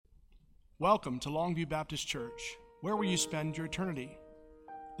Welcome to Longview Baptist Church. Where will you spend your eternity?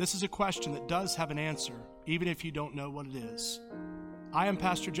 This is a question that does have an answer, even if you don't know what it is. I am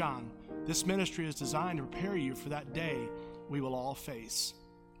Pastor John. This ministry is designed to prepare you for that day we will all face,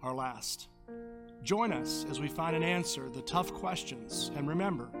 our last. Join us as we find an answer to the tough questions, and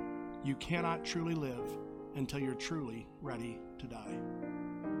remember, you cannot truly live until you're truly ready to die.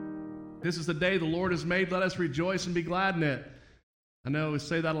 This is the day the Lord has made. Let us rejoice and be glad in it. I know we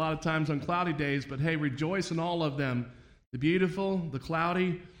say that a lot of times on cloudy days, but hey, rejoice in all of them. The beautiful, the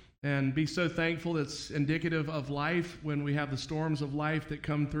cloudy, and be so thankful. It's indicative of life when we have the storms of life that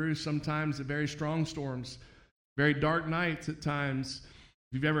come through, sometimes the very strong storms, very dark nights at times.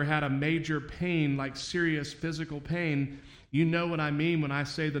 If you've ever had a major pain, like serious physical pain, you know what I mean when I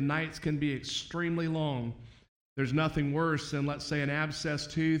say the nights can be extremely long. There's nothing worse than, let's say, an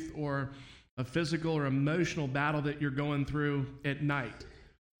abscessed tooth or a physical or emotional battle that you're going through at night.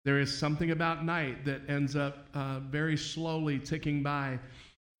 There is something about night that ends up very slowly ticking by.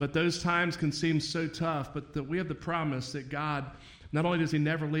 But those times can seem so tough, but we have the promise that God, not only does He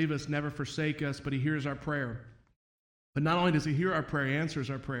never leave us, never forsake us, but He hears our prayer. But not only does He hear our prayer, He answers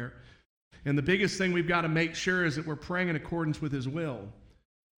our prayer. And the biggest thing we've got to make sure is that we're praying in accordance with His will.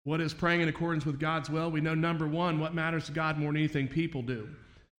 What is praying in accordance with God's will? We know, number one, what matters to God more than anything people do.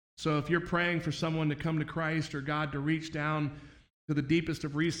 So if you're praying for someone to come to Christ or God to reach down to the deepest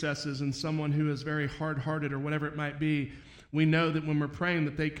of recesses in someone who is very hard-hearted or whatever it might be, we know that when we're praying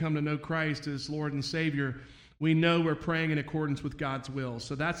that they come to know Christ as Lord and Savior, we know we're praying in accordance with God's will.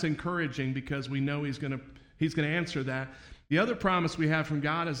 So that's encouraging because we know He's going to answer that. The other promise we have from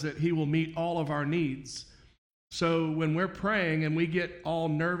God is that He will meet all of our needs. So when we're praying and we get all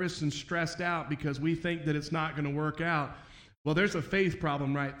nervous and stressed out because we think that it's not going to work out, well, there's a faith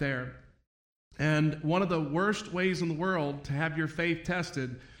problem right there. And one of the worst ways in the world to have your faith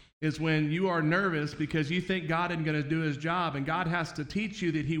tested is when you are nervous because you think God isn't going to do His job, and God has to teach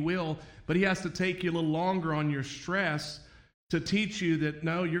you that He will, but He has to take you a little longer on your stress to teach you that,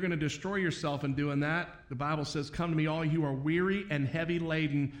 no, you're going to destroy yourself in doing that. The Bible says, "Come to me, all you who are weary and heavy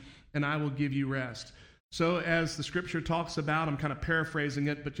laden, and I will give you rest." So as the scripture talks about, I'm kind of paraphrasing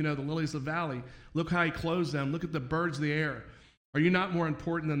it, but the lilies of the valley, look how He clothes them. Look at the birds of the air. Are you not more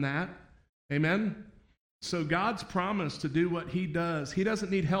important than that? Amen? So God's promise to do what He does, He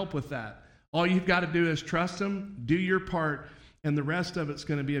doesn't need help with that. All you've got to do is trust Him, do your part, and the rest of it's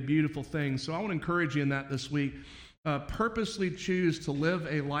going to be a beautiful thing. So I want to encourage you in that this week. Purposely choose to live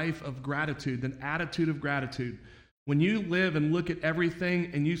a life of gratitude, an attitude of gratitude. When you live and look at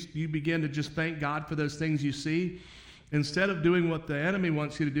everything and you begin to just thank God for those things you see, instead of doing what the enemy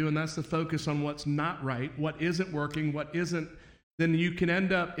wants you to do, and that's to focus on what's not right, what isn't working, what isn't, then you can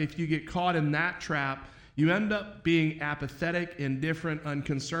end up, if you get caught in that trap, you end up being apathetic, indifferent,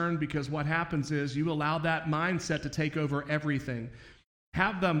 unconcerned, because what happens is you allow that mindset to take over everything.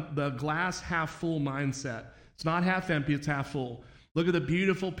 Have the glass half full mindset. It's not half empty, it's half full. Look at the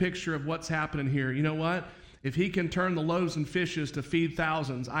beautiful picture of what's happening here. You know what? If He can turn the loaves and fishes to feed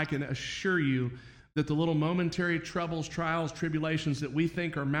thousands, I can assure you that the little momentary troubles, trials, tribulations that we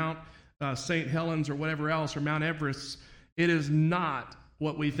think are Mount St. Helens or whatever else, or Mount Everest, it is not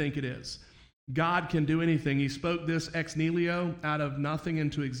what we think it is. God can do anything. He spoke this ex nihilo, out of nothing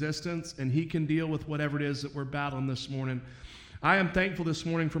into existence, and He can deal with whatever it is that we're battling this morning. I am thankful this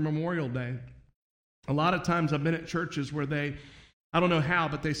morning for Memorial Day. A lot of times I've been at churches where I don't know how,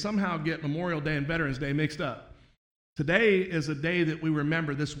 but they somehow get Memorial Day and Veterans Day mixed up. Today is a day that we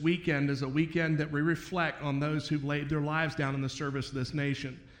remember. This weekend is a weekend that we reflect on those who've laid their lives down in the service of this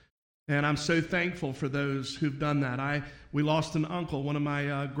nation. And I'm so thankful for those who've done that. We lost an uncle. One of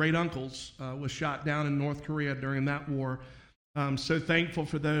my great uncles was shot down in North Korea during that war. I'm so thankful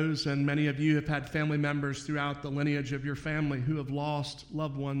for those, and many of you have had family members throughout the lineage of your family who have lost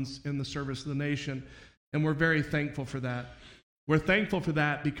loved ones in the service of the nation, and we're very thankful for that. We're thankful for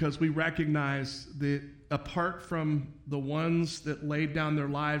that because we recognize that apart from the ones that laid down their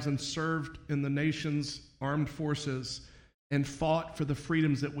lives and served in the nation's armed forces and fought for the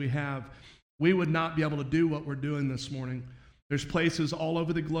freedoms that we have, we would not be able to do what we're doing this morning. There's places all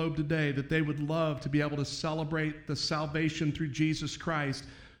over the globe today that they would love to be able to celebrate the salvation through Jesus Christ.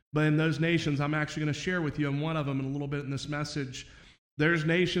 But in those nations, I'm actually going to share with you on one of them in a little bit in this message. There's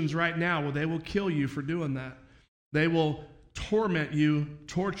nations right now where they will kill you for doing that. They will torment you,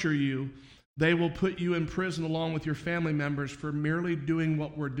 torture you. They will put you in prison along with your family members for merely doing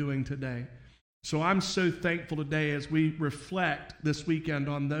what we're doing today. So I'm so thankful today as we reflect this weekend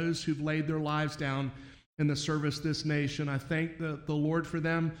on those who've laid their lives down in the service of this nation. I thank the Lord for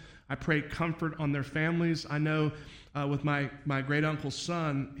them. I pray comfort on their families. I know with my great uncle's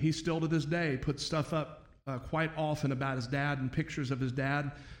son, he still to this day puts stuff up quite often about his dad and pictures of his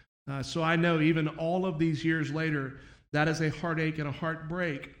dad. So I know even all of these years later, that is a heartache and a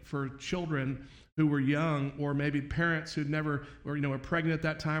heartbreak for children who were young, or maybe parents who'd never, or were pregnant at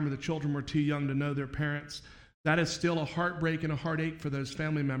that time, or the children were too young to know their parents. That is still a heartbreak and a heartache for those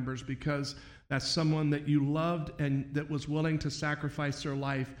family members, because that's someone that you loved and that was willing to sacrifice their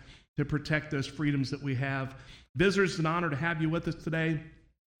life to protect those freedoms that we have. Visitors, it's an honor to have you with us today.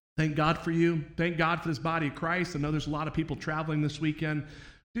 Thank God for you. Thank God for this body of Christ. I know there's a lot of people traveling this weekend.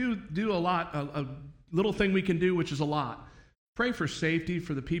 Do a lot, a little thing we can do, which is a lot. Pray for safety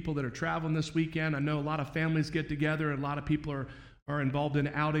for the people that are traveling this weekend. I know a lot of families get together, and a lot of people are involved in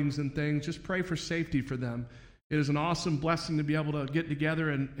outings and things. Just pray for safety for them. It is an awesome blessing to be able to get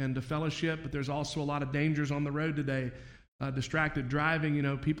together and to fellowship, but there's also a lot of dangers on the road today. Distracted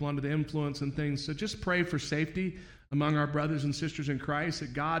driving, people under the influence and things. So just pray for safety among our brothers and sisters in Christ,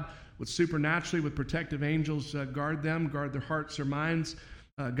 that God would supernaturally, with protective angels, guard them, guard their hearts, their minds.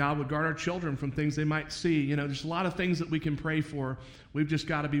 God would guard our children from things they might see. There's a lot of things that we can pray for. We've just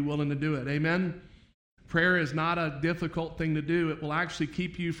got to be willing to do it. Amen? Prayer is not a difficult thing to do. It will actually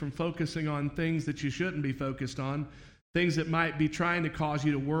keep you from focusing on things that you shouldn't be focused on, things that might be trying to cause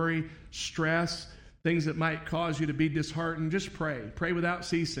you to worry, stress, things that might cause you to be disheartened. Just pray. Pray without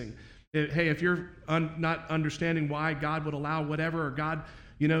ceasing. Hey, if you're not understanding why God would allow whatever, or God,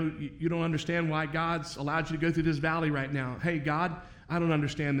 you don't understand why God's allowed you to go through this valley right now. Hey, God, I don't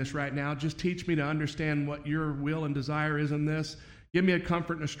understand this right now. Just teach me to understand what your will and desire is in this. Give me a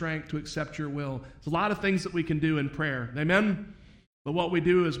comfort and a strength to accept your will. There's a lot of things that we can do in prayer. Amen? But what we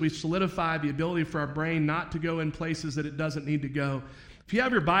do is we solidify the ability for our brain not to go in places that it doesn't need to go. If you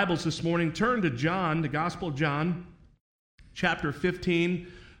have your Bibles this morning, turn to John, the Gospel of John, chapter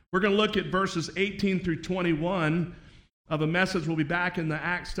 15. We're going to look at verses 18 through 21 of a message. We'll be back in the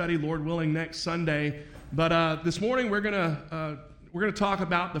Acts study, Lord willing, next Sunday. But this morning we're going to talk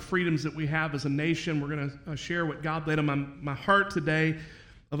about the freedoms that we have as a nation. We're going to share what God laid on my heart today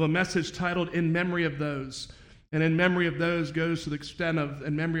of a message titled In Memory of Those. And in memory of those goes to the extent of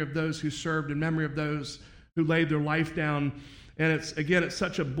in memory of those who served, in memory of those who laid their life down. And it's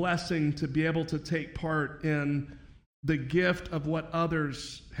such a blessing to be able to take part in the gift of what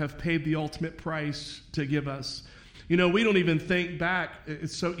others have paid the ultimate price to give us. We don't even think back.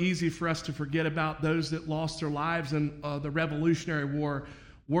 It's so easy for us to forget about those that lost their lives in the Revolutionary War,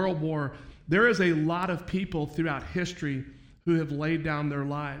 World War. There is a lot of people throughout history who have laid down their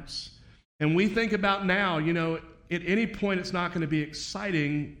lives. And we think about now, at any point it's not going to be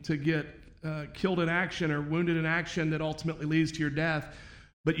exciting to get killed in action or wounded in action that ultimately leads to your death.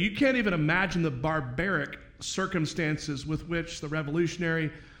 But you can't even imagine the barbaric circumstances with which the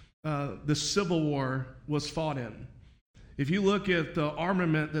Revolutionary, the Civil War was fought in. If you look at the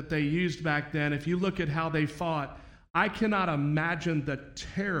armament that they used back then, if you look at how they fought, I cannot imagine the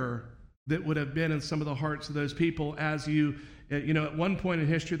terror that would have been in some of the hearts of those people as at one point in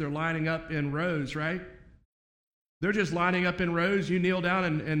history, they're lining up in rows, right? They're just lining up in rows. You kneel down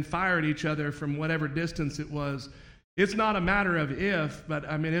and fire at each other from whatever distance it was. It's not a matter of if, but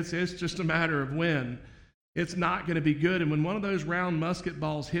it's just a matter of when. It's not going to be good. And when one of those round musket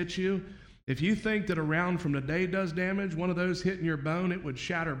balls hits you, if you think that a round from today does damage, one of those hitting your bone, it would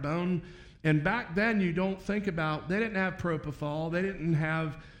shatter bone. And back then, you don't think about, they didn't have propofol, they didn't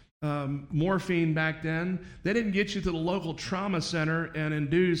have morphine back then. They didn't get you to the local trauma center and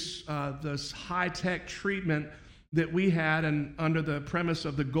induce this high-tech treatment that we had and under the premise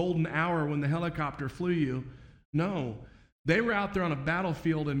of the golden hour when the helicopter flew you. No, they were out there on a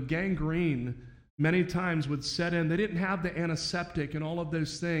battlefield, and gangrene many times would set in. They didn't have the antiseptic and all of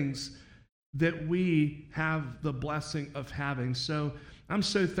those things that we have the blessing of having. So I'm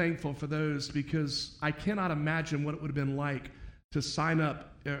so thankful for those, because I cannot imagine what it would have been like to sign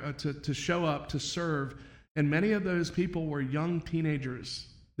up, to show up, to serve. And many of those people were young teenagers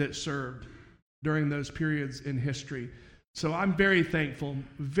that served during those periods in history. So I'm very thankful,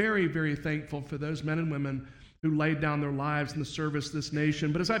 very, very thankful for those men and women who laid down their lives in the service of this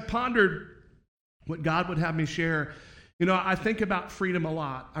nation. But as I pondered what God would have me share, I think about freedom a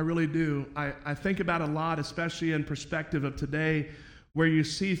lot. I really do. I think about it a lot, especially in perspective of today, where you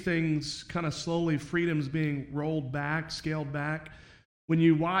see things kind of slowly, freedoms being rolled back, scaled back. When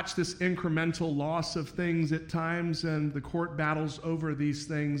you watch this incremental loss of things at times and the court battles over these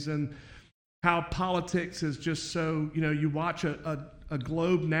things, and how politics is just so, you watch a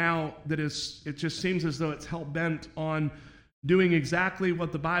globe now that it just seems as though it's hell-bent on doing exactly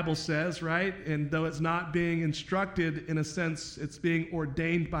what the Bible says, right? And though it's not being instructed in a sense, it's being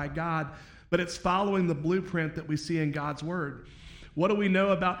ordained by God, but it's following the blueprint that we see in God's Word. What do we know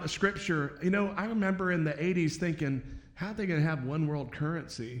about the Scripture? You know, I remember in the 80s thinking, how are they going to have one world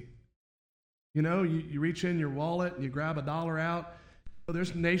currency? You know, you reach in your wallet and you grab $1 out. Well,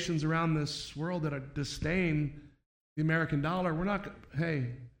 there's nations around this world that are disdain the American dollar. We're not, hey,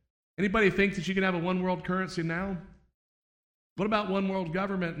 anybody think that you can have a one world currency now? What about one world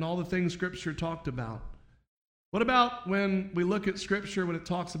government and all the things Scripture talked about? What about when we look at Scripture, when it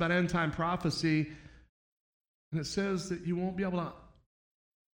talks about end time prophecy, and it says that you won't be able to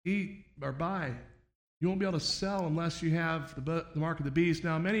eat or buy. You won't be able to sell unless you have the mark of the beast.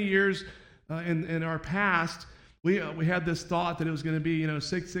 Now, many years in our past, we had this thought that it was going to be,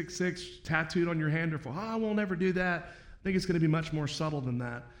 666 tattooed on your hand, or I won't ever do that. I think it's going to be much more subtle than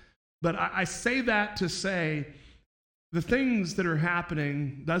that. But I say that to say the things that are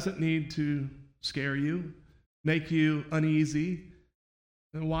happening doesn't need to scare you, make you uneasy.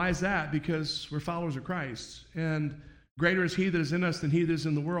 And why is that? Because we're followers of Christ. And greater is He that is in us than he that is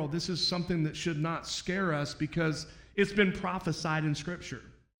in the world. This is something that should not scare us because it's been prophesied in Scripture.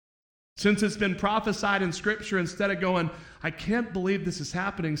 Since it's been prophesied in Scripture, instead of going, I can't believe this is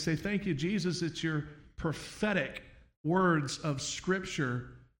happening, say, thank you, Jesus, it's your prophetic words of Scripture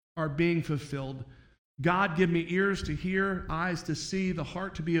are being fulfilled. God, give me ears to hear, eyes to see, the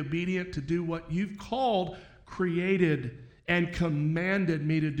heart to be obedient, to do what you've called, created, and commanded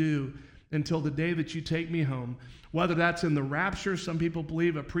me to do until the day that you take me home. Whether that's in the rapture, some people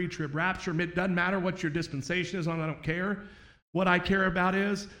believe a pre-trib rapture. It doesn't matter what your dispensation is on, I don't care. What I care about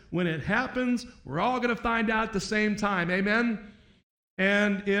is when it happens, we're all going to find out at the same time. Amen?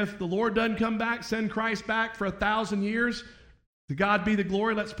 And if the Lord doesn't come back, send Christ back for 1,000 years, to God be the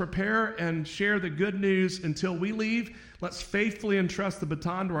glory. Let's prepare and share the good news until we leave. Let's faithfully entrust the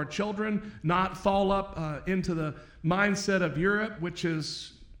baton to our children, not fall up into the mindset of Europe, which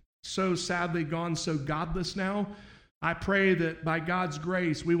is so sadly gone so godless now. I pray that by God's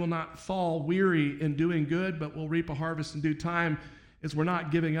grace, we will not fall weary in doing good, but we'll reap a harvest in due time. As we're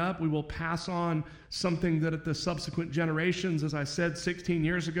not giving up, we will pass on something that at the subsequent generations, as I said 16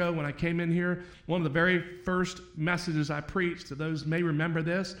 years ago when I came in here, one of the very first messages I preached, to those may remember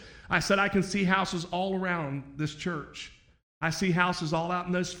this, I said I can see houses all around this church. I see houses all out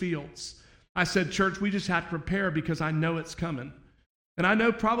in those fields. I said, church, we just have to prepare because I know it's coming. And I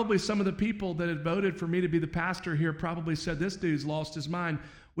know probably some of the people that had voted for me to be the pastor here probably said, this dude's lost his mind.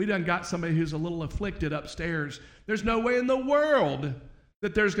 We done got somebody who's a little afflicted upstairs. There's no way in the world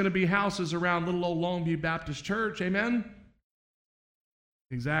that there's going to be houses around little old Longview Baptist Church. Amen?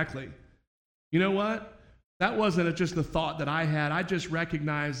 Exactly. You know what? That wasn't just a thought that I had. I just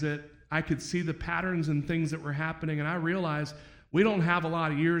recognized that I could see the patterns and things that were happening, and I realized we don't have a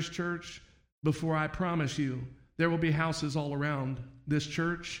lot of years, church, before I promise you there will be houses all around this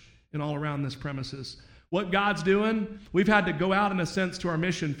church and all around this premises. What God's doing, we've had to go out in a sense to our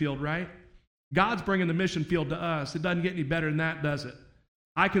mission field, right? God's bringing the mission field to us. It doesn't get any better than that, does it?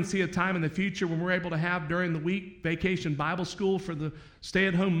 I can see a time in the future when we're able to have during the week vacation Bible school for the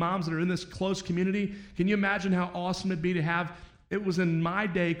stay-at-home moms that are in this close community. Can you imagine how awesome it'd be to have, it was in my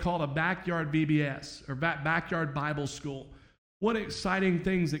day called a backyard VBS or backyard Bible school. What exciting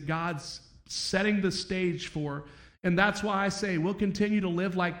things that God's setting the stage for. And that's why I say we'll continue to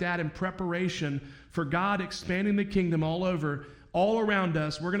live like that in preparation for God expanding the kingdom all over, all around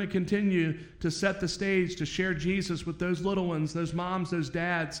us. We're going to continue to set the stage to share Jesus with those little ones, those moms, those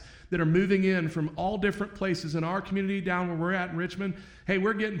dads that are moving in from all different places in our community down where we're at in Richmond. Hey,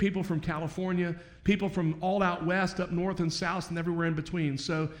 we're getting people from California, people from all out west, up north and south, and everywhere in between.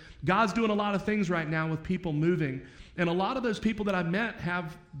 So God's doing a lot of things right now with people moving. And a lot of those people that I've met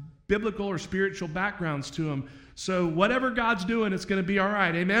have biblical or spiritual backgrounds to them. So whatever God's doing, it's going to be all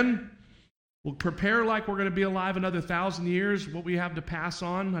right. Amen? We'll prepare like we're going to be alive another 1,000 years, what we have to pass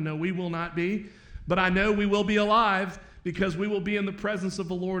on. I know we will not be, but I know we will be alive because we will be in the presence of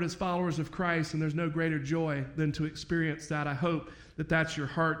the Lord as followers of Christ, and there's no greater joy than to experience that. I hope that that's your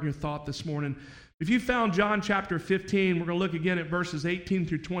heart and your thought this morning. If you found John chapter 15, we're going to look again at verses 18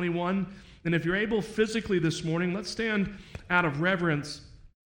 through 21. And if you're able physically this morning, let's stand out of reverence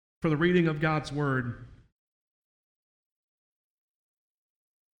for the reading of God's word.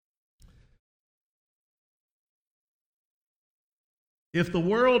 If the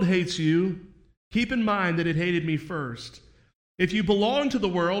world hates you, keep in mind that it hated me first. If you belong to the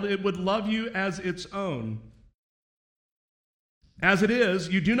world, it would love you as its own. As it is,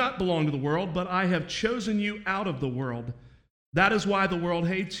 you do not belong to the world, but I have chosen you out of the world. That is why the world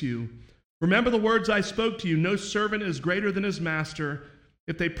hates you. Remember the words I spoke to you. No servant is greater than his master.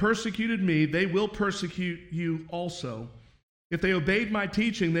 If they persecuted me, they will persecute you also. If they obeyed my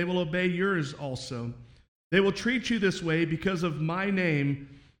teaching, they will obey yours also. They will treat you this way because of my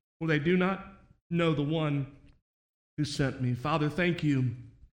name, for they do not know the one who sent me. Father, thank you,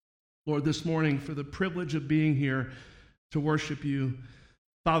 Lord, this morning for the privilege of being here to worship you.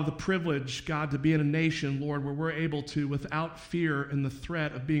 Father, the privilege, God, to be in a nation, Lord, where we're able to, without fear and the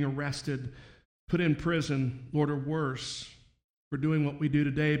threat of being arrested, put in prison, Lord, or worse, for doing what we do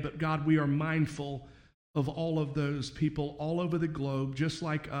today. But God, we are mindful of all of those people all over the globe, just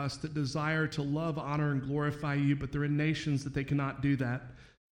like us, that desire to love, honor, and glorify you, but they're in nations that they cannot do that.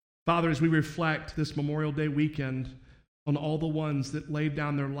 Father, as we reflect this Memorial Day weekend on all the ones that laid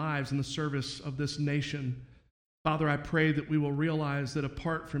down their lives in the service of this nation, Father, I pray that we will realize that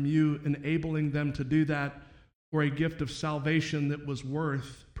apart from you enabling them to do that, or a gift of salvation that was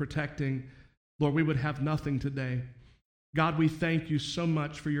worth protecting, Lord, we would have nothing today. God, we thank you so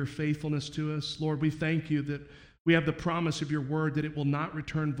much for your faithfulness to us. Lord, we thank you that we have the promise of your word that it will not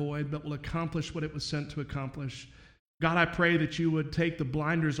return void, but will accomplish what it was sent to accomplish. God, I pray that you would take the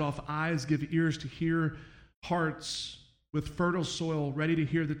blinders off eyes, give ears to hear, hearts with fertile soil, ready to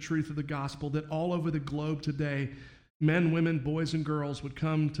hear the truth of the gospel, that all over the globe today, men, women, boys, and girls would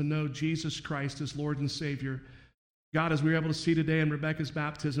come to know Jesus Christ as Lord and Savior. God, as we were able to see today in Rebecca's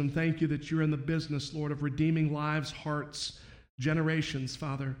baptism, thank you that you're in the business, Lord, of redeeming lives, hearts, generations,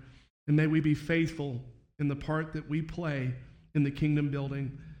 Father. And may we be faithful in the part that we play in the kingdom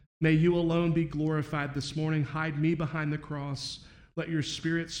building. May you alone be glorified this morning. Hide me behind the cross. Let your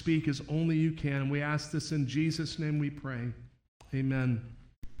Spirit speak as only you can. We ask this in Jesus' name we pray. Amen.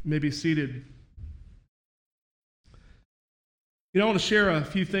 You may be seated. I want to share a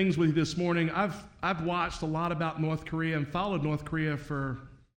few things with you this morning. I've watched a lot about North Korea and followed North Korea for,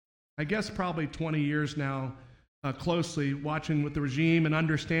 I guess, probably 20 years now, closely, watching with the regime and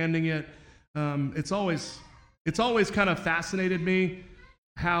understanding it. It's always kind of fascinated me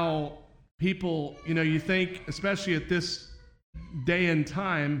how people, you think, especially at this day and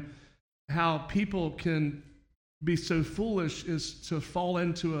time, how people can be so foolish as to fall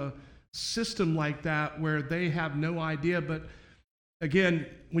into a system like that where they have no idea. But again,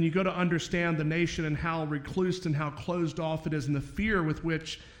 when you go to understand the nation and how recluse and how closed off it is, and the fear with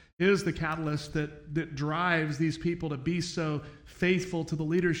which is the catalyst that drives these people to be so faithful to the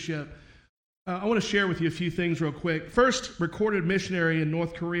leadership, I want to share with you a few things real quick. First recorded missionary in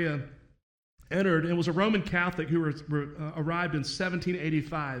North Korea entered, and was a Roman Catholic who arrived in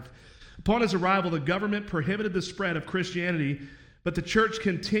 1785. Upon his arrival, the government prohibited the spread of Christianity, but the church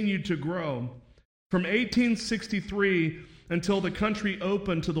continued to grow. From 1863 until the country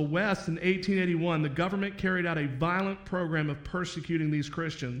opened to the West in 1881, the government carried out a violent program of persecuting these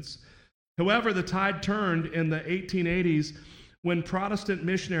Christians. However, the tide turned in the 1880s when Protestant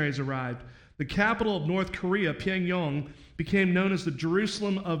missionaries arrived. The capital of North Korea, Pyongyang, became known as the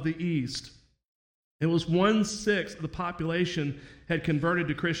Jerusalem of the East. It was 1/6 of the population had converted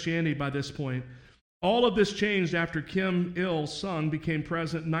to Christianity by this point. All of this changed after Kim Il-sung became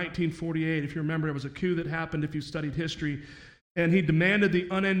president in 1948. If you remember, it was a coup that happened if you studied history. And he demanded the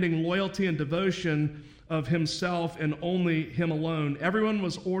unending loyalty and devotion of himself and only him alone. Everyone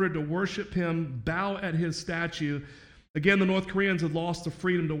was ordered to worship him, bow at his statue. Again, the North Koreans had lost the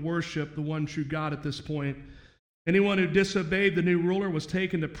freedom to worship the one true God at this point. Anyone who disobeyed the new ruler was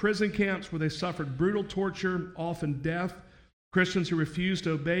taken to prison camps where they suffered brutal torture, often death. Christians who refused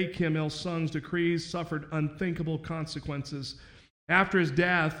to obey Kim Il-sung's decrees suffered unthinkable consequences. After his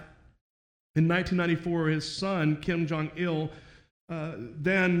death in 1994, his son, Kim Jong-il,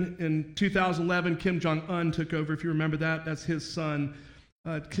 then in 2011, Kim Jong-un took over. If you remember that, that's his son.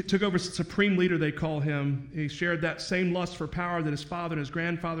 Took over supreme leader, they call him. He shared that same lust for power that his father and his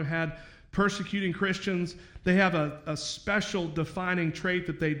grandfather had, persecuting Christians. They have a special defining trait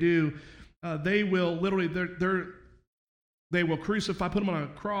that they do. They will literally, they will crucify, put them on a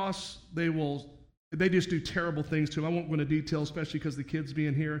cross. They just do terrible things to them. I won't go into detail, especially because the kids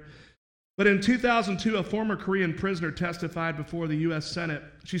being here. But in 2002, a former Korean prisoner testified before the U.S. Senate.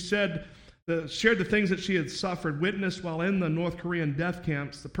 She shared the things that she had suffered, witnessed while in the North Korean death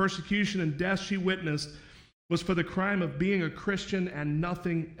camps. The persecution and death she witnessed was for the crime of being a Christian and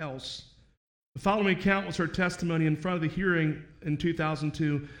nothing else. The following account was her testimony in front of the hearing in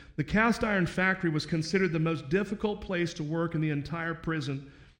 2002. The cast iron factory was considered the most difficult place to work in the entire prison.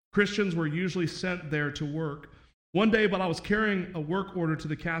 Christians were usually sent there to work. One day, while I was carrying a work order to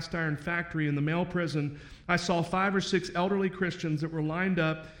the cast iron factory in the male prison, I saw 5 or 6 elderly Christians that were lined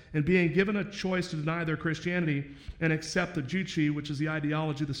up and being given a choice to deny their Christianity and accept the Juche, which is the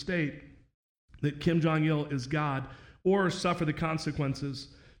ideology of the state. that Kim Jong-il is God, or suffer the consequences.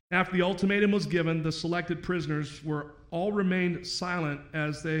 After the ultimatum was given, the selected prisoners all remained silent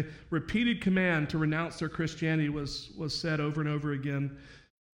as the repeated command to renounce their Christianity was said over and over again.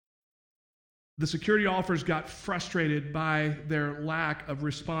 The security officers got frustrated by their lack of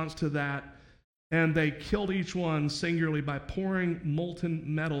response to that, and they killed each one singularly by pouring molten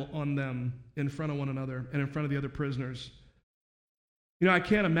metal on them in front of one another and in front of the other prisoners. You know, I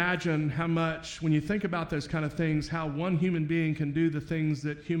can't imagine how much, when you think about those kind of things, how one human being can do the things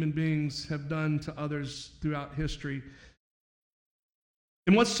that human beings have done to others throughout history.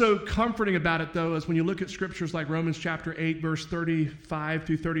 And what's so comforting about it, though, is when you look at scriptures like Romans chapter 8, verse 35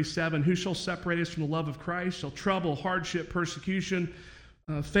 through 37, who shall separate us from the love of Christ? Shall trouble, hardship, persecution,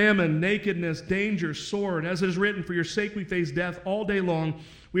 famine, nakedness, danger, sword. As it is written, for your sake we face death all day long.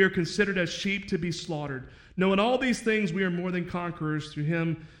 We are considered as sheep to be slaughtered. Knowing all these things, we are more than conquerors through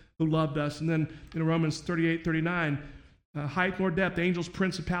him who loved us. And then in Romans 38, 39, height nor depth, angels,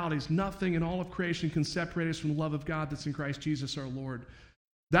 principalities, nothing in all of creation can separate us from the love of God that's in Christ Jesus our Lord.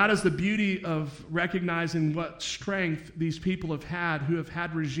 That is the beauty of recognizing what strength these people have had, who have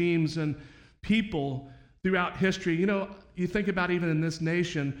had regimes and people throughout history. You know, you think about even in this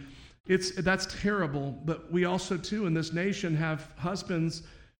nation, that's terrible, but we also too in this nation have husbands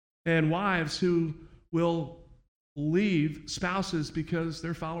and wives who will leave spouses because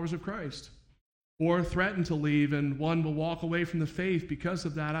they're followers of Christ, or threaten to leave, and one will walk away from the faith because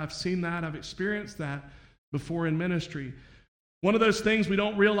of that. I've seen that, I've experienced that before in ministry. One of those things we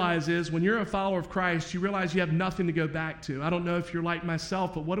don't realize is when you're a follower of Christ, you realize you have nothing to go back to. I don't know if you're like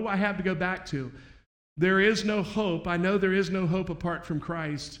myself, but what do I have to go back to? There is no hope. I know there is no hope apart from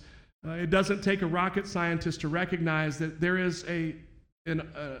Christ. It doesn't take a rocket scientist to recognize that there is an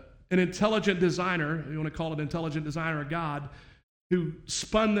intelligent designer, you want to call it intelligent designer, a God, who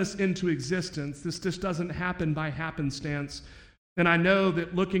spun this into existence. This just doesn't happen by happenstance. And I know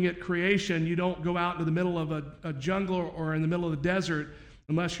that looking at creation, you don't go out into the middle of a jungle or in the middle of the desert,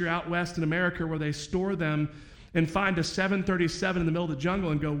 unless you're out west in America where they store them, and find a 737 in the middle of the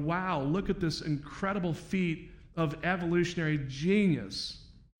jungle and go, wow, look at this incredible feat of evolutionary genius.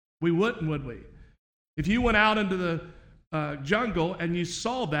 We wouldn't, would we? If you went out into the jungle and you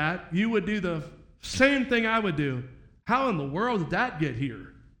saw that, you would do the same thing I would do. How in the world did that get here?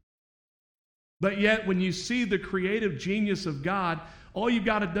 But yet, when you see the creative genius of God, all you've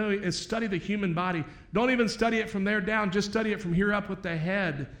got to do is study the human body. Don't even study it from there down. Just study it from here up with the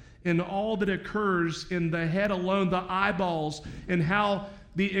head and all that occurs in the head alone, the eyeballs, and how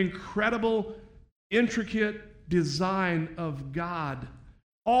the incredible, intricate design of God.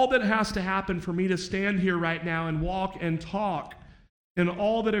 All that has to happen for me to stand here right now and walk and talk, and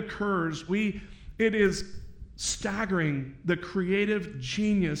all that occurs, it is staggering, the creative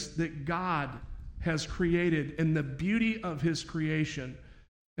genius that God has created and the beauty of his creation.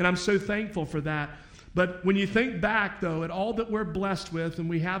 And I'm so thankful for that. But when you think back, though, at all that we're blessed with, and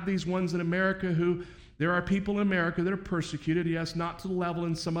we have these ones in America who, there are people in America that are persecuted, yes, not to the level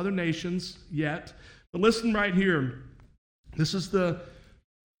in some other nations yet. But listen right here. This is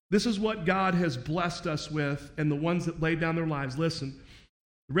what God has blessed us with, and the ones that laid down their lives. Listen.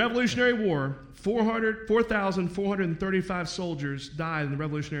 The Revolutionary War, 4,435 soldiers died in the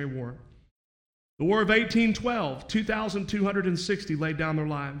Revolutionary War. The War of 1812, 2,260 laid down their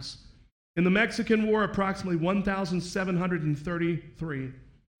lives. In the Mexican War, approximately 1,733.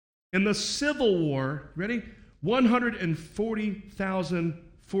 In the Civil War, ready?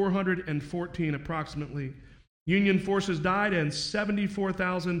 140,414 approximately. Union forces died, and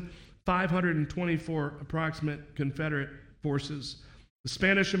 74,524 approximate Confederate forces. The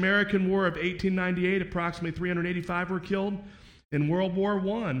Spanish-American War of 1898, approximately 385 were killed. In World War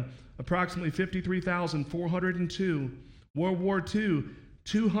I, approximately 53,402. World War II,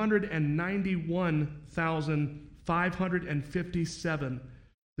 291,557.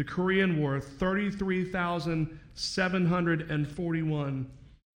 The Korean War, 33,741.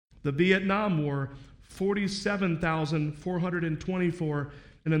 The Vietnam War, 47,424.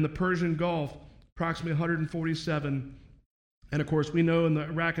 And in the Persian Gulf, approximately 147. And of course, we know in the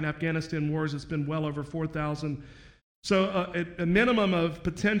Iraq and Afghanistan wars, it's been well over 4,000. So a minimum of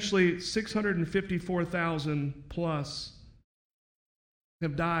potentially 654,000 plus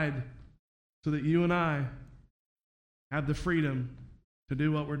have died so that you and I have the freedom to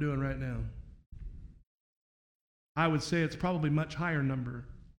do what we're doing right now. I would say it's probably a much higher number.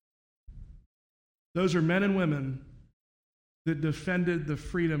 Those are men and women that defended the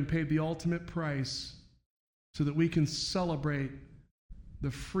freedom, paid the ultimate price so that we can celebrate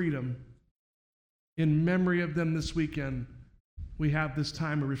the freedom. In memory of them this weekend, we have this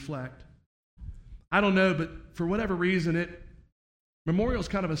time to reflect. I don't know, but for whatever reason, memorial is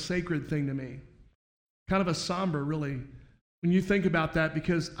kind of a sacred thing to me, kind of a somber, really, when you think about that,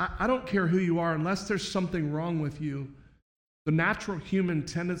 because I don't care who you are, unless there's something wrong with you. The natural human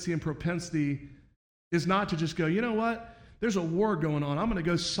tendency and propensity is not to just go, you know what, there's a war going on. I'm going to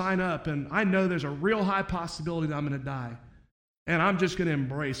go sign up, and I know there's a real high possibility that I'm going to die, and I'm just going to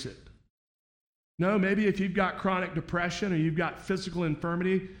embrace it. No, maybe if you've got chronic depression or you've got physical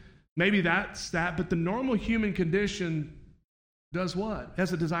infirmity, maybe that's that. But the normal human condition does what?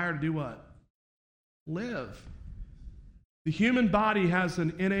 Has a desire to do what? Live. The human body has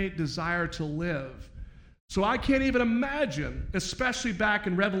an innate desire to live. So I can't even imagine, especially back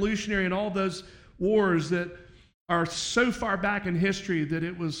in Revolutionary and all those wars that are so far back in history that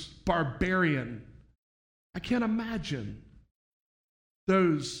it was barbarian. I can't imagine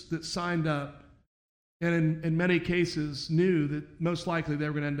those that signed up and in many cases knew that most likely they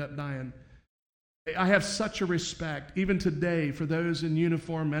were going to end up dying. I have such a respect, even today, for those in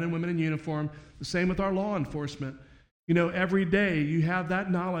uniform, men and women in uniform, the same with our law enforcement. You know, every day you have that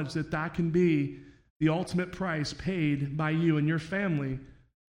knowledge that that can be the ultimate price paid by you, and your family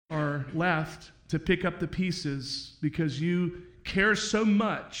are left to pick up the pieces because you care so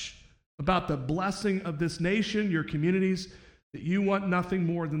much about the blessing of this nation, your communities, that you want nothing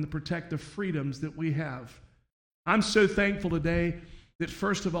more than to protect the freedoms that we have. I'm so thankful today that,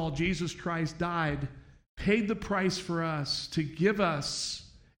 first of all, Jesus Christ died, paid the price for us to give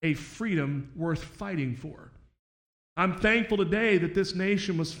us a freedom worth fighting for. I'm thankful today that this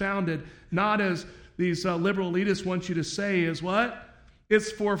nation was founded not as these liberal elitists want you to say is what?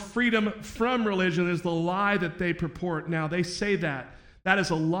 It's for freedom from religion is the lie that they purport. Now, they say that. That is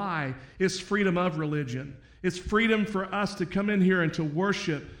a lie. It's freedom of religion. It's freedom for us to come in here and to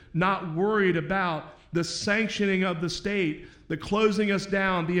worship, not worried about the sanctioning of the state, the closing us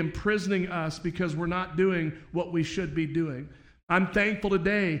down, the imprisoning us because we're not doing what we should be doing. I'm thankful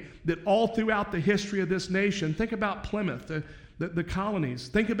today that all throughout the history of this nation, think about Plymouth, the colonies,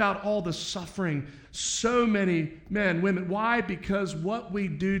 think about all the suffering, so many men, women. Why? Because what we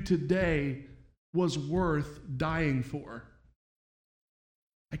do today was worth dying for.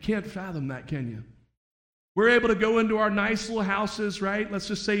 I can't fathom that, can you? We're able to go into our nice little houses, right? Let's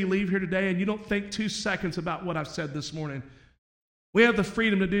just say you leave here today and you don't think 2 seconds about what I've said this morning. We have the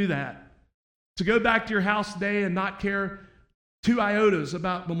freedom to do that. To go back to your house today and not care 2 iotas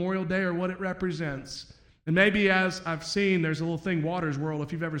about Memorial Day or what it represents. And maybe, as I've seen, there's a little thing, Water's World,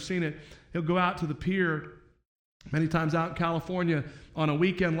 if you've ever seen it, he'll go out to the pier many times out in California on a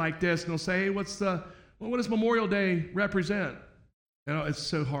weekend like this, and he'll say, hey, what does Memorial Day represent? You know, it's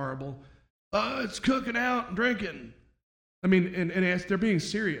so horrible. It's cooking out and drinking. I mean, and they're being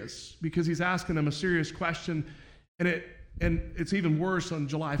serious because he's asking them a serious question, and it's even worse on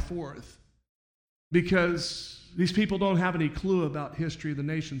July 4th because these people don't have any clue about history, the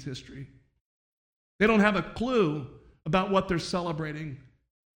nation's history. They don't have a clue about what they're celebrating.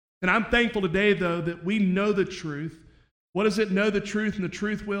 And I'm thankful today, though, that we know the truth. What does it know the truth? And the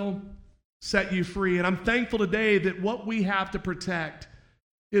truth will set you free. And I'm thankful today that what we have to protect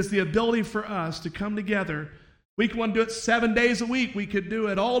is the ability for us to come together. We can want to do it 7 days a week. We could do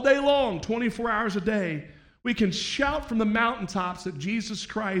it all day long, 24 hours a day. We can shout from the mountaintops that Jesus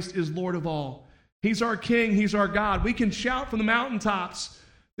Christ is Lord of all. He's our King. He's our God. We can shout from the mountaintops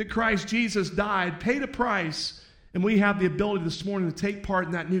that Christ Jesus died, paid a price, and we have the ability this morning to take part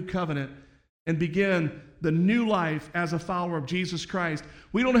in that new covenant and begin the new life as a follower of Jesus Christ.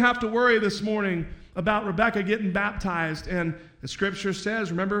 We don't have to worry this morning about Rebecca getting baptized. And the scripture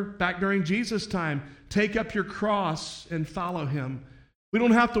says, remember, back during Jesus' time, take up your cross and follow him. We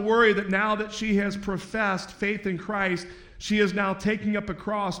don't have to worry that now that she has professed faith in Christ, she is now taking up a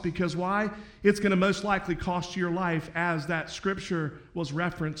cross because why? It's going to most likely cost you your life, as that scripture was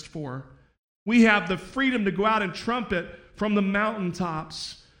referenced for. We have the freedom to go out and trumpet from the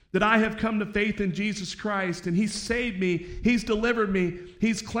mountaintops that I have come to faith in Jesus Christ, and he's saved me, he's delivered me,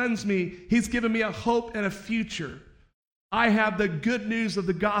 he's cleansed me, he's given me a hope and a future. I have the good news of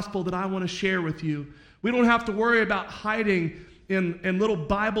the gospel that I want to share with you. We don't have to worry about hiding in little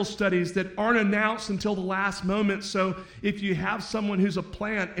Bible studies that aren't announced until the last moment. So if you have someone who's a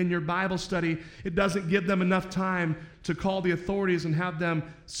plant in your Bible study, it doesn't give them enough time to call the authorities and have them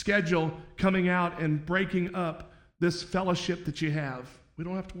schedule coming out and breaking up this fellowship that you have. We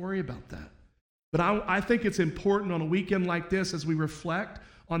don't have to worry about that. But I think it's important on a weekend like this, as we reflect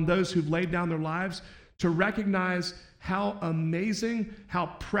on those who've laid down their lives, to recognize how amazing, how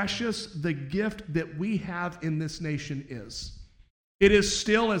precious the gift that we have in this nation is. It is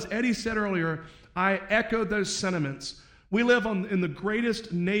still, as Eddie said earlier, I echo those sentiments. We live in the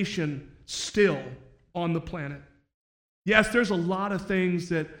greatest nation still on the planet. Yes, there's a lot of things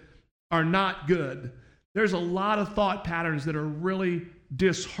that are not good. There's a lot of thought patterns that are really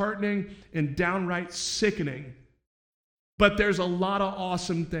disheartening and downright sickening. But there's a lot of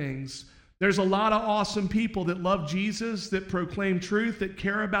awesome things. There's a lot of awesome people that love Jesus, that proclaim truth, that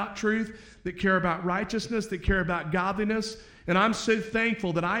care about righteousness, that care about godliness. And I'm so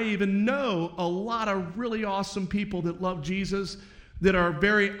thankful that I even know a lot of really awesome people that love Jesus, that are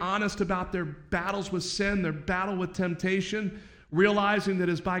very honest about their battles with sin, their battle with temptation, realizing that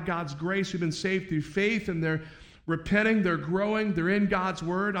it's by God's grace we've been saved through faith, and they're repenting, they're growing, they're in God's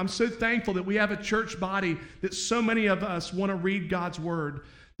Word. I'm so thankful that we have a church body that so many of us want to read God's Word,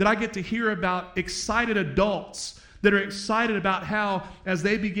 that I get to hear about excited adults that are excited about how, as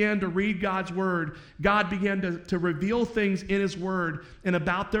they began to read God's Word, God began to reveal things in His Word and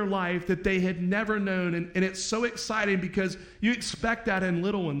about their life that they had never known. And it's so exciting because you expect that in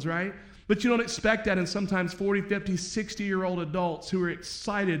little ones, right? But you don't expect that in sometimes 40, 50, 60-year-old adults who are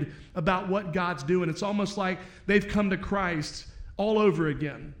excited about what God's doing. It's almost like they've come to Christ all over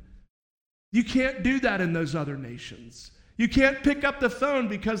again. You can't do that in those other nations. You can't pick up the phone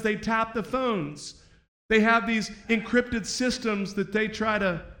because they tap the phones. They have these encrypted systems that they try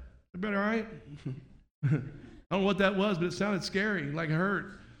to, everybody all right? I don't know what that was, but it sounded scary, like it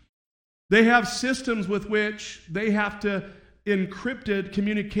hurt. They have systems with which they have to encrypted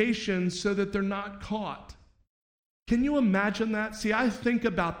communications so that they're not caught. Can you imagine that? See, I think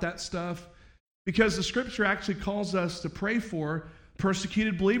about that stuff because the scripture actually calls us to pray for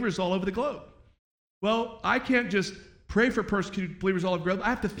persecuted believers all over the globe. Well, I can't just pray for persecuted believers all over the globe. I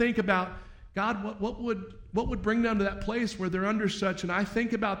have to think about, God, what would bring them to that place where they're under such? And I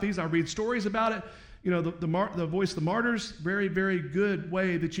think about these. I read stories about it. You know, the Voice of the Martyrs, very, very good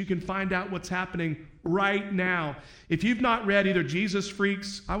way that you can find out what's happening right now. If you've not read either Jesus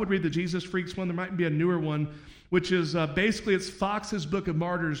Freaks, I would read the Jesus Freaks one. There might be a newer one, which is basically it's Fox's Book of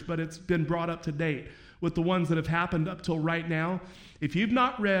Martyrs, but it's been brought up to date with the ones that have happened up till right now. If you've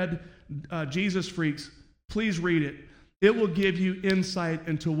not read Jesus Freaks, please read it. It will give you insight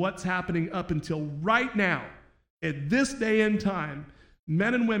into what's happening up until right now, at this day and time.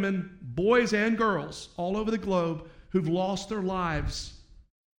 Men and women, boys and girls, all over the globe who've lost their lives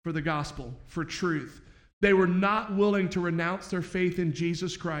for the gospel, for truth. They were not willing to renounce their faith in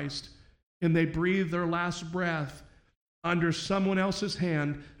Jesus Christ, and they breathed their last breath under someone else's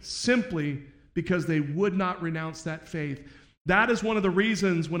hand simply because they would not renounce that faith. That is one of the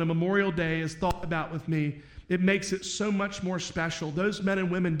reasons when a Memorial Day is thought about with me, it makes it so much more special. Those men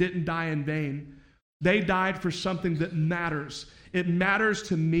and women didn't die in vain. They died for something that matters. It matters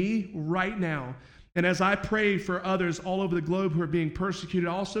to me right now. And as I pray for others all over the globe who are being persecuted,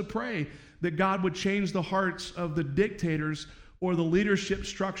 I also pray that God would change the hearts of the dictators or the leadership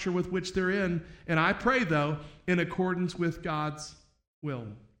structure with which they're in. And I pray, though, in accordance with God's will.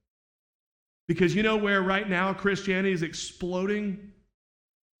 Because you know where right now Christianity is exploding?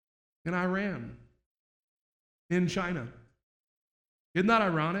 In Iran. In China. Isn't that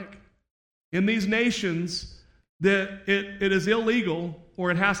ironic? In these nations that it is illegal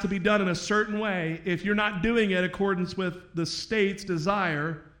or it has to be done in a certain way, if you're not doing it in accordance with the state's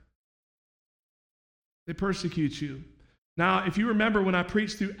desire, they persecute you. Now, if you remember when I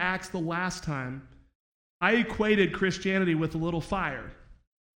preached through Acts the last time, I equated Christianity with a little fire,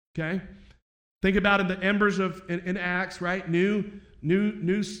 okay? Think about it, the embers in Acts, right? New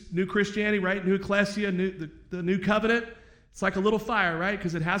Christianity, right? New ecclesia, the new covenant. It's like a little fire, right?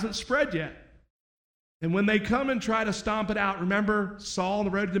 Because it hasn't spread yet. And when they come and try to stomp it out, remember Saul on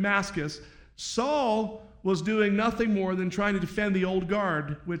the road to Damascus? Saul was doing nothing more than trying to defend the old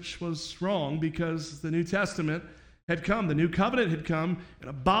guard, which was wrong because the New Testament had come. The new covenant had come and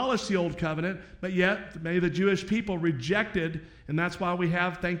abolished the old covenant, but yet many of the Jewish people rejected, and that's why we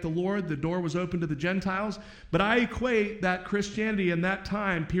have, thank the Lord, the door was open to the Gentiles. But I equate that Christianity in that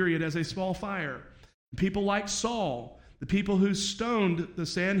time period as a small fire. People like Saul, the people who stoned the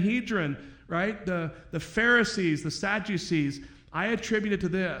Sanhedrin, right? The Pharisees, the Sadducees, I attribute it to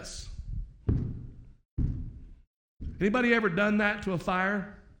this. Anybody ever done that to a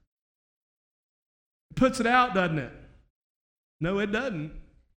fire? It puts it out, doesn't it? No, it doesn't.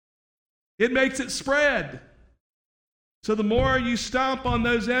 It makes it spread. So the more you stomp on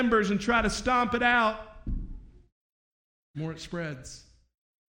those embers and try to stomp it out, the more it spreads.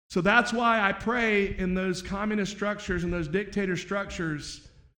 So that's why I pray in those communist structures and those dictator structures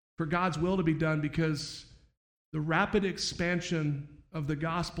for God's will to be done, because the rapid expansion of the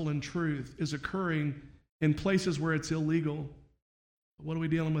gospel and truth is occurring in places where it's illegal. But what are we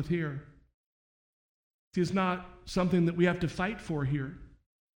dealing with here? See, it's not something that we have to fight for here.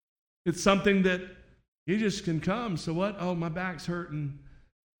 It's something that you just can come. So what? Oh, my back's hurting.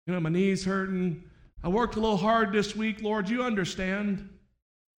 My knee's hurting. I worked a little hard this week. Lord, you understand.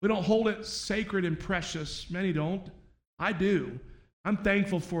 We don't hold it sacred and precious. Many don't. I do. I'm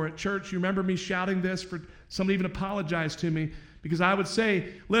thankful for it. Church, you remember me shouting this for somebody even apologized to me because I would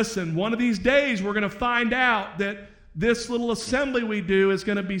say, listen, one of these days we're going to find out that this little assembly we do is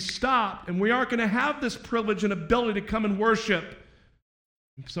going to be stopped and we aren't going to have this privilege and ability to come and worship.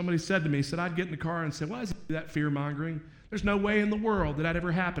 Somebody said to me, I'd get in the car and say, why is that fear-mongering? There's no way in the world that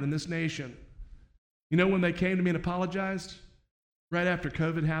ever happen in this nation. You know when they came to me and apologized? Right after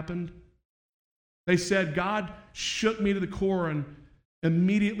COVID happened. They said, God shook me to the core and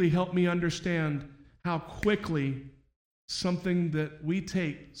immediately helped me understand how quickly something that we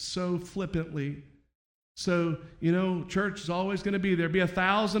take so flippantly. So, church is always going to be there. Be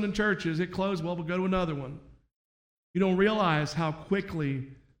 1,000 in churches. It closed. Well, we'll go to another one. You don't realize how quickly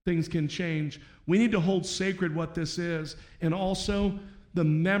things can change. We need to hold sacred what this is, and also the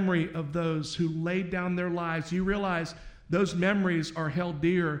memory of those who laid down their lives. You realize those memories are held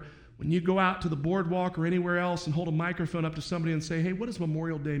dear when you go out to the boardwalk or anywhere else and hold a microphone up to somebody and say, hey, what does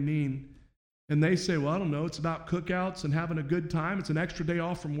Memorial Day mean? And they say, well, I don't know. It's about cookouts and having a good time. It's an extra day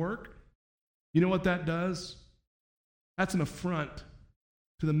off from work. You know what that does? That's an affront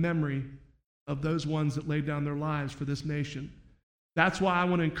to the memory of those ones that laid down their lives for this nation. That's why I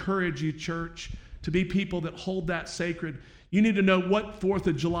want to encourage you, church, to be people that hold that sacred. You need to know what 4th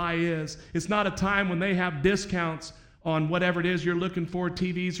of July is. It's not a time when they have discounts on whatever it is you're looking for,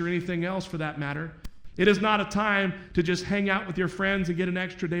 TVs or anything else for that matter. It is not a time to just hang out with your friends and get an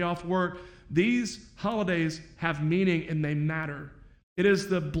extra day off work. These holidays have meaning and they matter. It is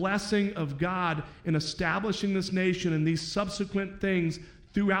the blessing of God in establishing this nation and these subsequent things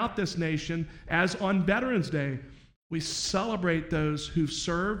throughout this nation, as on Veterans Day, we celebrate those who've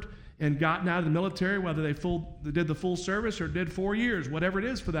served and gotten out of the military, whether they did the full service or did 4 years, whatever it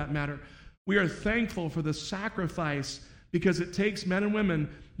is for that matter. We are thankful for the sacrifice because it takes men and women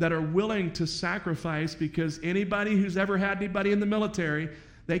that are willing to sacrifice, because anybody who's ever had anybody in the military,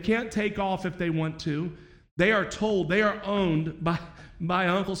 they can't take off if they want to. They are told, they are owned by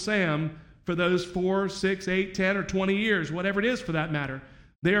Uncle Sam for those 4, 6, 8, 10, or 20 years, whatever it is for that matter.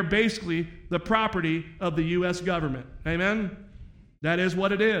 They are basically the property of the U.S. government. Amen? That is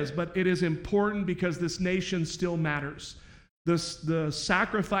what it is. But it is important because this nation still matters. The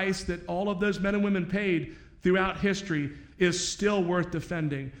sacrifice that all of those men and women paid throughout history is still worth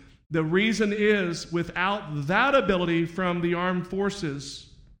defending. The reason is, without that ability from the armed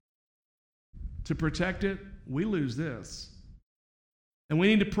forces to protect it, we lose this. And we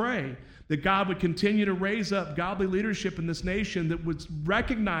need to pray that God would continue to raise up godly leadership in this nation that would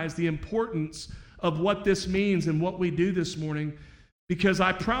recognize the importance of what this means and what we do this morning. Because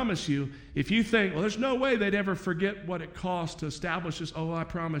I promise you, if you think, well, there's no way they'd ever forget what it costs to establish this, oh, I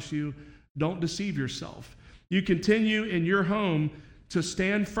promise you, don't deceive yourself. You continue in your home to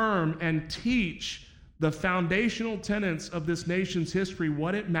stand firm and teach the foundational tenets of this nation's history,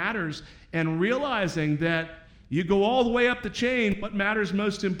 what it matters, and realizing that you go all the way up the chain, what matters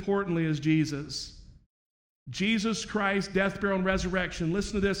most importantly is Jesus. Jesus Christ, death, burial, and resurrection.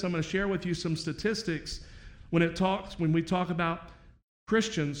 Listen to this. I'm going to share with you some statistics when we talk about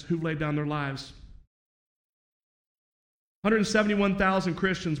Christians who've laid down their lives. 171,000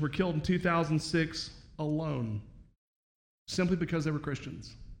 Christians were killed in 2006 alone, simply because they were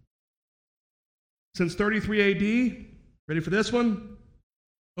Christians. Since 33 AD, ready for this one?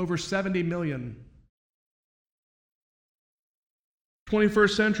 Over 70 million.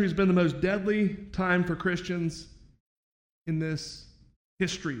 21st century has been the most deadly time for Christians in this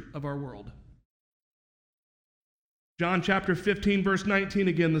history of our world. John chapter 15, verse 19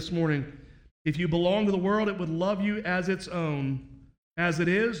 again this morning. If you belong to the world, it would love you as its own. As it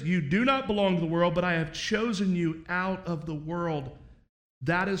is, you do not belong to the world, but I have chosen you out of the world.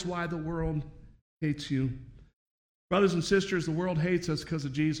 That is why the world hates you. Brothers and sisters, the world hates us because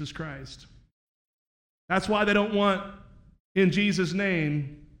of Jesus Christ. That's why they don't want in Jesus'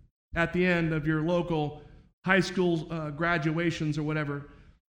 name at the end of your local high school graduations or whatever.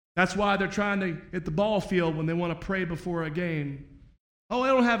 That's why they're trying to hit the ball field when they want to pray before a game. Oh, they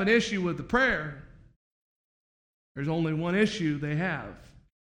don't have an issue with the prayer. There's only one issue they have.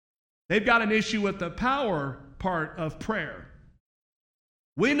 They've got an issue with the power part of prayer.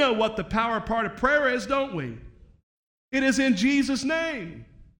 We know what the power part of prayer is, don't we? It is in Jesus' name.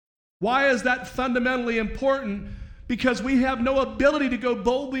 Why is that fundamentally important? Because we have no ability to go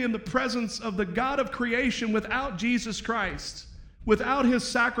boldly in the presence of the God of creation without Jesus Christ, without his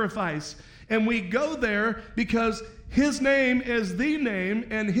sacrifice. And we go there because His name is the name,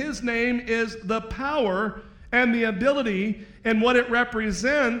 and His name is the power and the ability, and what it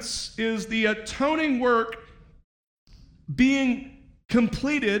represents is the atoning work being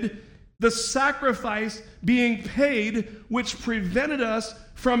completed, the sacrifice being paid, which prevented us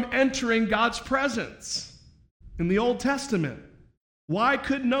from entering God's presence. In the Old Testament, why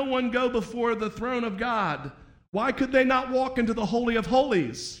could no one go before the throne of God? Why could they not walk into the Holy of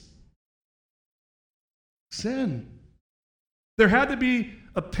Holies? Sin. There had to be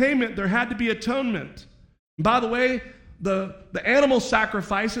a payment, there had to be atonement. By the way, the animal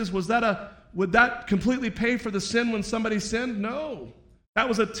sacrifices, would that completely pay for the sin when somebody sinned? No. That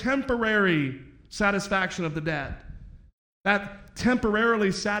was a temporary satisfaction of the debt. That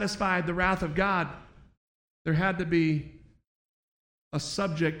temporarily satisfied the wrath of God. There had to be a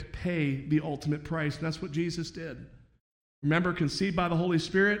subject pay the ultimate price, and that's what Jesus did. Remember, conceived by the Holy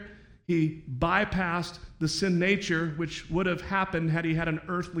Spirit, He bypassed the sin nature, which would have happened had He had an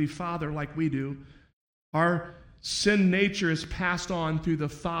earthly father like we do. Our sin nature is passed on through the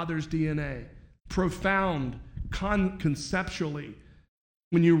Father's DNA. Profound, conceptually.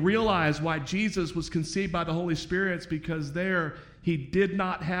 When you realize why Jesus was conceived by the Holy Spirit, it's because there He did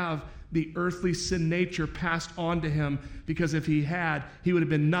not have the earthly sin nature passed on to Him, because if He had, He would have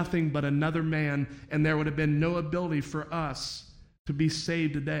been nothing but another man, and there would have been no ability for us to be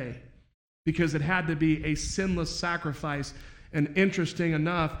saved today, because it had to be a sinless sacrifice. And interesting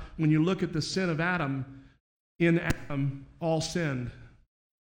enough, when you look at the sin of Adam, in Adam, all sinned.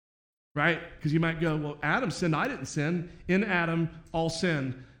 Right? Because you might go, well, Adam sinned, I didn't sin. In Adam, all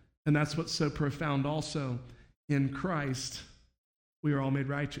sinned. And that's what's so profound also. In Christ, we are all made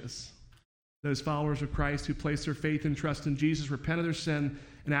righteous. Those followers of Christ who place their faith and trust in Jesus, repent of their sin,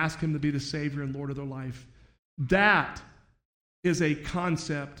 and ask Him to be the Savior and Lord of their life. That is a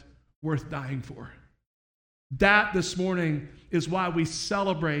concept worth dying for. That this morning is why we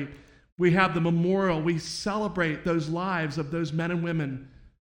celebrate. We have the memorial. We celebrate those lives of those men and women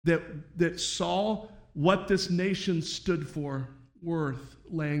that saw what this nation stood for, worth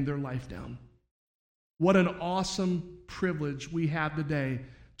laying their life down. What an awesome privilege we have today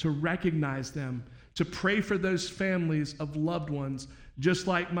to recognize them, to pray for those families of loved ones, just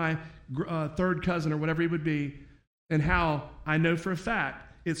like my third cousin or whatever he would be, and how I know for a fact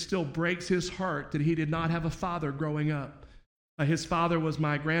it still breaks his heart that he did not have a father growing up. His father was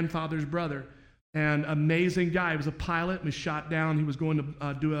my grandfather's brother, and amazing guy. He was a pilot, was shot down. He was going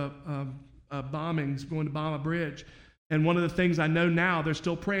to do a bombing, he was going to bomb a bridge. And one of the things I know now they're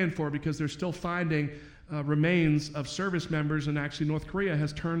still praying for, because they're still finding remains of service members, and actually North Korea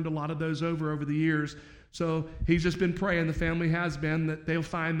has turned a lot of those over the years. So he's just been praying, the family has been, that they'll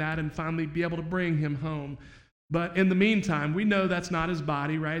find that and finally be able to bring him home. But in the meantime, we know that's not his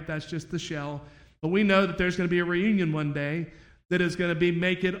body, right? That's just the shell. But we know that there's going to be a reunion one day that is going to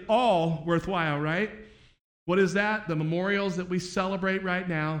make it all worthwhile, right? What is that? The memorials that we celebrate right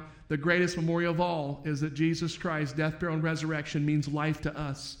now, the greatest memorial of all is that Jesus Christ, death, burial, and resurrection means life to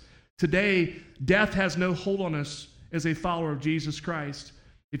us. Today, death has no hold on us as a follower of Jesus Christ.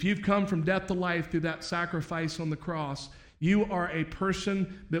 If you've come from death to life through that sacrifice on the cross, you are a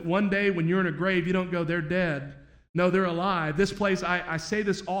person that one day when you're in a grave, you don't go, they're dead. No, they're alive. This place, I say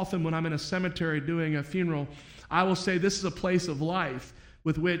this often when I'm in a cemetery doing a funeral. I will say this is a place of life,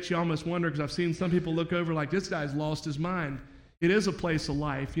 with which you almost wonder, because I've seen some people look over like, this guy's lost his mind. It is a place of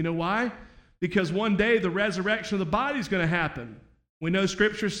life. You know why? Because one day the resurrection of the body is going to happen. We know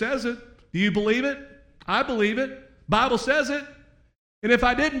Scripture says it. Do you believe it? I believe it. Bible says it. And if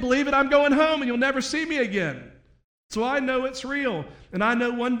I didn't believe it, I'm going home and you'll never see me again. So I know it's real. And I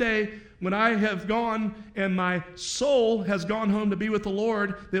know one day when I have gone and my soul has gone home to be with the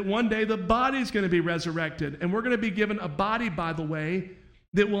Lord, that one day the body's going to be resurrected. And we're going to be given a body, by the way,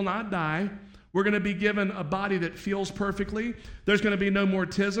 that will not die. We're going to be given a body that feels perfectly. There's going to be no more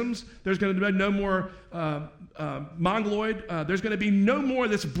tisms. There's going to be no more mongoloid. There's going to be no more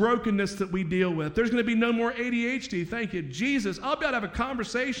of this brokenness that we deal with. There's going to be no more ADHD. Thank you, Jesus. I'll be able to have a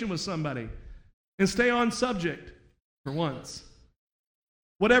conversation with somebody and stay on subject for once.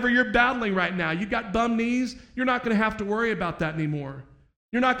 Whatever you're battling right now, you got bum knees, you're not going to have to worry about that anymore.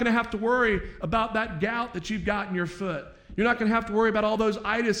 You're not going to have to worry about that gout that you've got in your foot. You're not going to have to worry about all those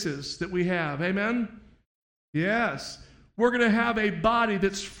itises that we have. Amen? Yes. We're going to have a body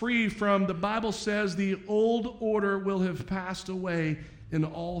that's free from, the Bible says, the old order will have passed away and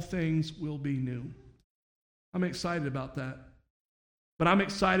all things will be new. I'm excited about that. But I'm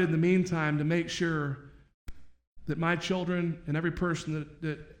excited in the meantime to make sure that my children and every person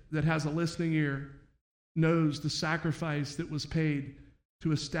that has a listening ear knows the sacrifice that was paid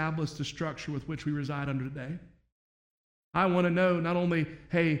to establish the structure with which we reside under today. I want to know not only,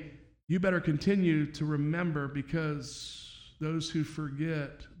 hey, you better continue to remember, because those who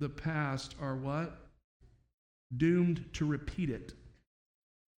forget the past are what? Doomed to repeat it.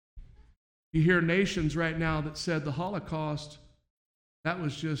 You hear nations right now that said the Holocaust, that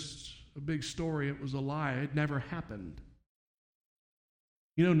was just a big story. It was a lie. It never happened.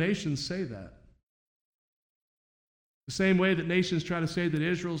 You know, nations say that. The same way that nations try to say that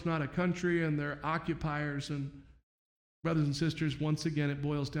Israel's not a country and they're occupiers. And brothers and sisters, once again, it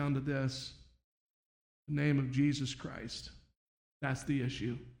boils down to this: the name of Jesus Christ. That's the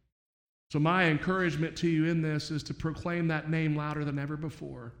issue. So my encouragement to you in this is to proclaim that name louder than ever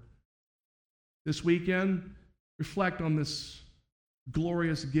before. This weekend, reflect on this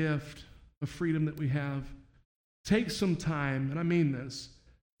glorious gift of freedom that we have. Take some time, and I mean this,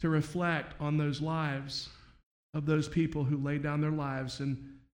 to reflect on those lives of those people who laid down their lives,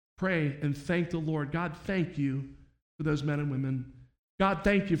 and pray and thank the Lord. God, thank you for those men and women. God,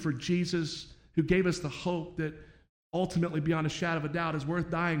 thank you for Jesus, who gave us the hope that ultimately, beyond a shadow of a doubt, is worth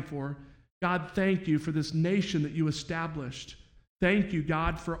dying for. God, thank you for this nation that you established. Thank you,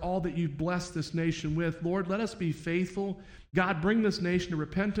 God, for all that you've blessed this nation with. Lord, let us be faithful. God, bring this nation to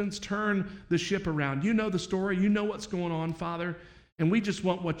repentance. Turn the ship around. You know the story. You know what's going on, Father. And we just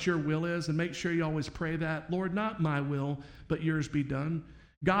want what your will is, and make sure you always pray that. Lord, not my will, but yours be done.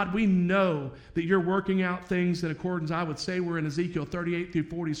 God, we know that you're working out things in accordance, I would say we're in Ezekiel 38 through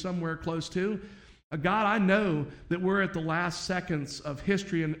 40, somewhere close to. God, I know that we're at the last seconds of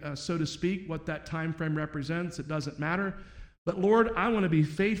history, and so to speak, what that time frame represents. It doesn't matter. But Lord, I want to be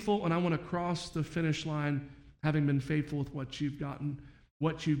faithful, and I want to cross the finish line having been faithful with what you've gotten,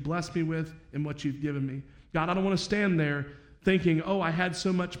 what you've blessed me with, and what you've given me. God, I don't want to stand there thinking, oh, I had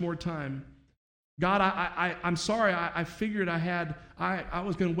so much more time. God, I'm sorry. I figured I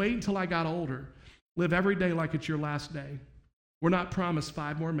was going to wait until I got older. Live every day like it's your last day. We're not promised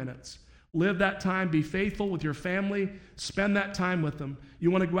 5 more minutes. Live that time. Be faithful with your family. Spend that time with them.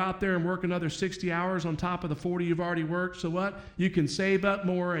 You want to go out there and work another 60 hours on top of the 40 you've already worked, so what? You can save up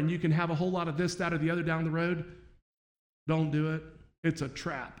more, and you can have a whole lot of this, that, or the other down the road. Don't do it. It's a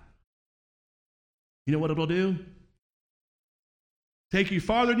trap. You know what it'll do? Take you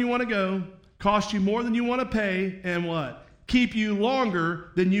farther than you want to go, cost you more than you want to pay, and what? Keep you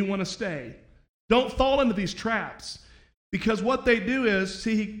longer than you want to stay. Don't fall into these traps, because what they do is,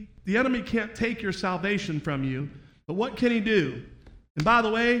 see, the enemy can't take your salvation from you, but what can he do? And by the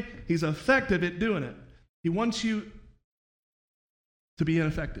way, he's effective at doing it. He wants you to be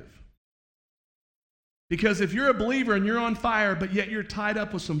ineffective. Because if you're a believer and you're on fire, but yet you're tied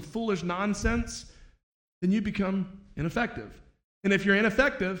up with some foolish nonsense, then you become ineffective. And if you're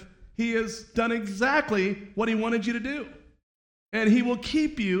ineffective, he has done exactly what he wanted you to do. And he will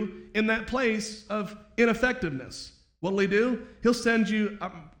keep you in that place of ineffectiveness. What will he do? He'll send you,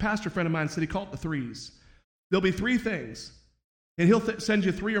 a pastor friend of mine said he called it the threes. There'll be 3 things. And he'll send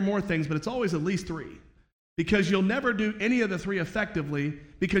you 3 or more things, but it's always at least 3. Because you'll never do any of the 3 effectively,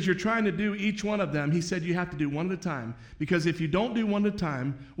 because you're trying to do each one of them. He said you have to do one at a time. Because if you don't do one at a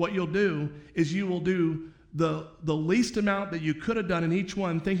time, what you'll do is you will do the least amount that you could have done in each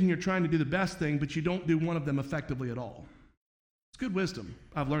one, thinking you're trying to do the best thing, but you don't do one of them effectively at all. It's good wisdom.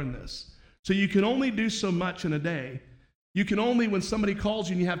 I've learned this. So you can only do so much in a day. You can only, when somebody calls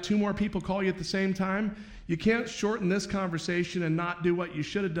you and you have 2 more people call you at the same time, you can't shorten this conversation and not do what you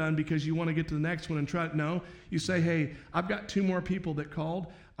should have done because you want to get to the next one and try it. No, you say, hey, I've got 2 more people that called.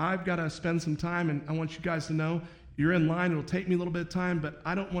 I've got to spend some time, and I want you guys to know you're in line. It'll take me a little bit of time, but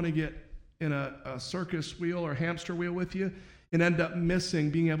I don't want to get in a circus wheel or hamster wheel with you and end up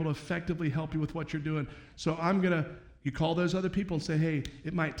missing being able to effectively help you with what you're doing. So you call those other people and say, hey,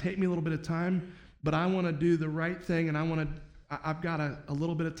 it might take me a little bit of time, but I want to do the right thing, and I've got a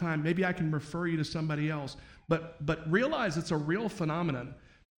little bit of time. Maybe I can refer you to somebody else. But realize it's a real phenomenon.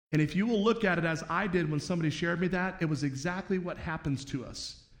 And if you will look at it as I did when somebody shared me that, it was exactly what happens to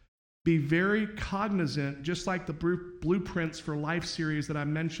us. Be very cognizant, just like the Blueprints for Life series that I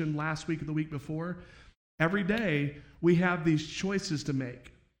mentioned last week or the week before. Every day, we have these choices to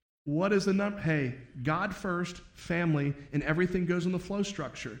make. What is the number? Hey, God first, family, and everything goes in the flow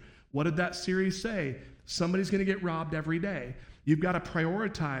structure. What did that series say? Somebody's going to get robbed every day. You've got to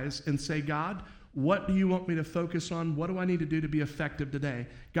prioritize and say, God, what do you want me to focus on? What do I need to do to be effective today?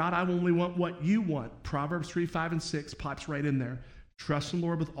 God, I only want what you want. Proverbs 3, 5, and 6 pops right in there. Trust in the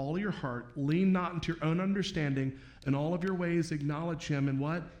Lord with all your heart. Lean not into your own understanding. In all of your ways, acknowledge him. And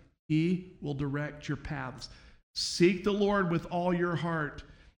what? He will direct your paths. Seek the Lord with all your heart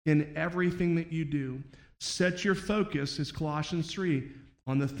in everything that you do. Set your focus, as Colossians 3,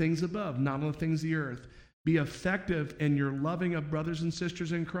 on the things above, not on the things of the earth. Be effective in your loving of brothers and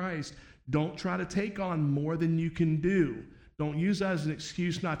sisters in Christ. Don't try to take on more than you can do. Don't use that as an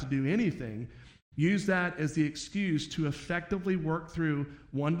excuse not to do anything. Use that as the excuse to effectively work through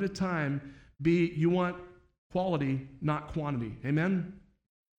one at a time. You want quality, not quantity. Amen?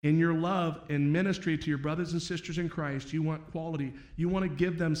 In your love and ministry to your brothers and sisters in Christ, you want quality. You want to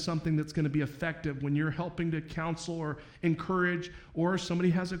give them something that's going to be effective when you're helping to counsel or encourage, or somebody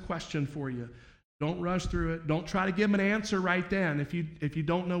has a question for you. Don't rush through it. Don't try to give them an answer right then. If you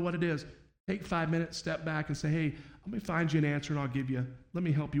don't know what it is, take 5 minutes, step back and say, hey, let me find you an answer and I'll give you. Let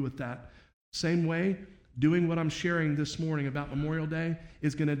me help you with that. Same way, doing what I'm sharing this morning about Memorial Day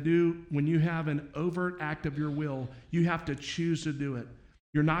is going to do, when you have an overt act of your will, you have to choose to do it.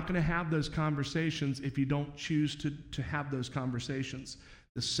 You're not going to have those conversations if you don't choose to have those conversations.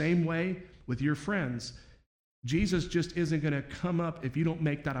 The same way with your friends. Jesus just isn't going to come up if you don't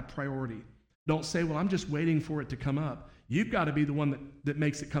make that a priority. Don't say, well, I'm just waiting for it to come up. You've got to be the one that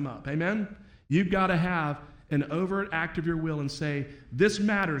makes it come up. Amen? You've got to have an overt act of your will and say, this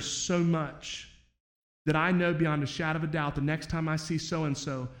matters so much that I know beyond a shadow of a doubt the next time I see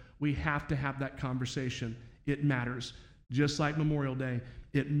so-and-so, we have to have that conversation. It matters. Just like Memorial Day,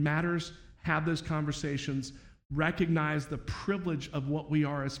 it matters. Have those conversations. Recognize the privilege of what we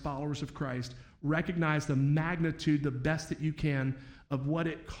are as followers of Christ. Recognize the magnitude, the best that you can, of what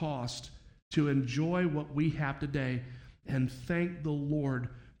it cost to enjoy what we have today, and thank the Lord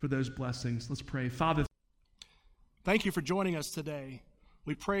for those blessings. Let's pray. Father, thank you for joining us today.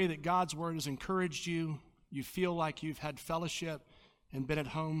 We pray that God's word has encouraged you. You feel like you've had fellowship and been at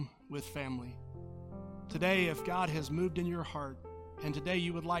home with family. Today, if God has moved in your heart, and today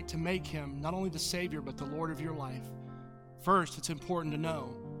you would like to make him not only the Savior, but the Lord of your life, first, it's important to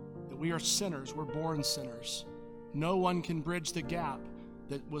know that we are sinners. We're born sinners. No one can bridge the gap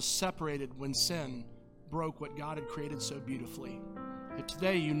that was separated when sin broke what God had created so beautifully. If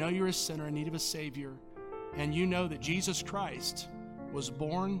today you know you're a sinner in need of a Savior, and you know that Jesus Christ was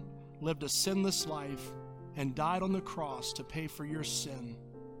born, lived a sinless life, and died on the cross to pay for your sin,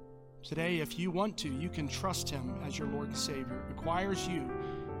 today, if you want to, you can trust him as your Lord and Savior. It requires you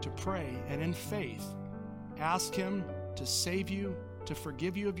to pray and in faith ask him to save you, to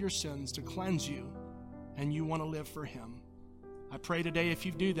forgive you of your sins, to cleanse you, and you want to live for him. I pray today, if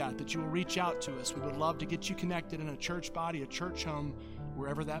you do that you will reach out to us. We would love to get you connected in a church body, a church home,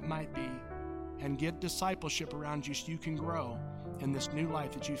 wherever that might be, and get discipleship around you so you can grow in this new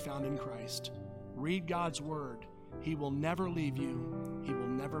life that you found in Christ. Read God's word. He will never leave you. He will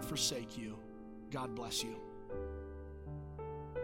never forsake you. God bless you.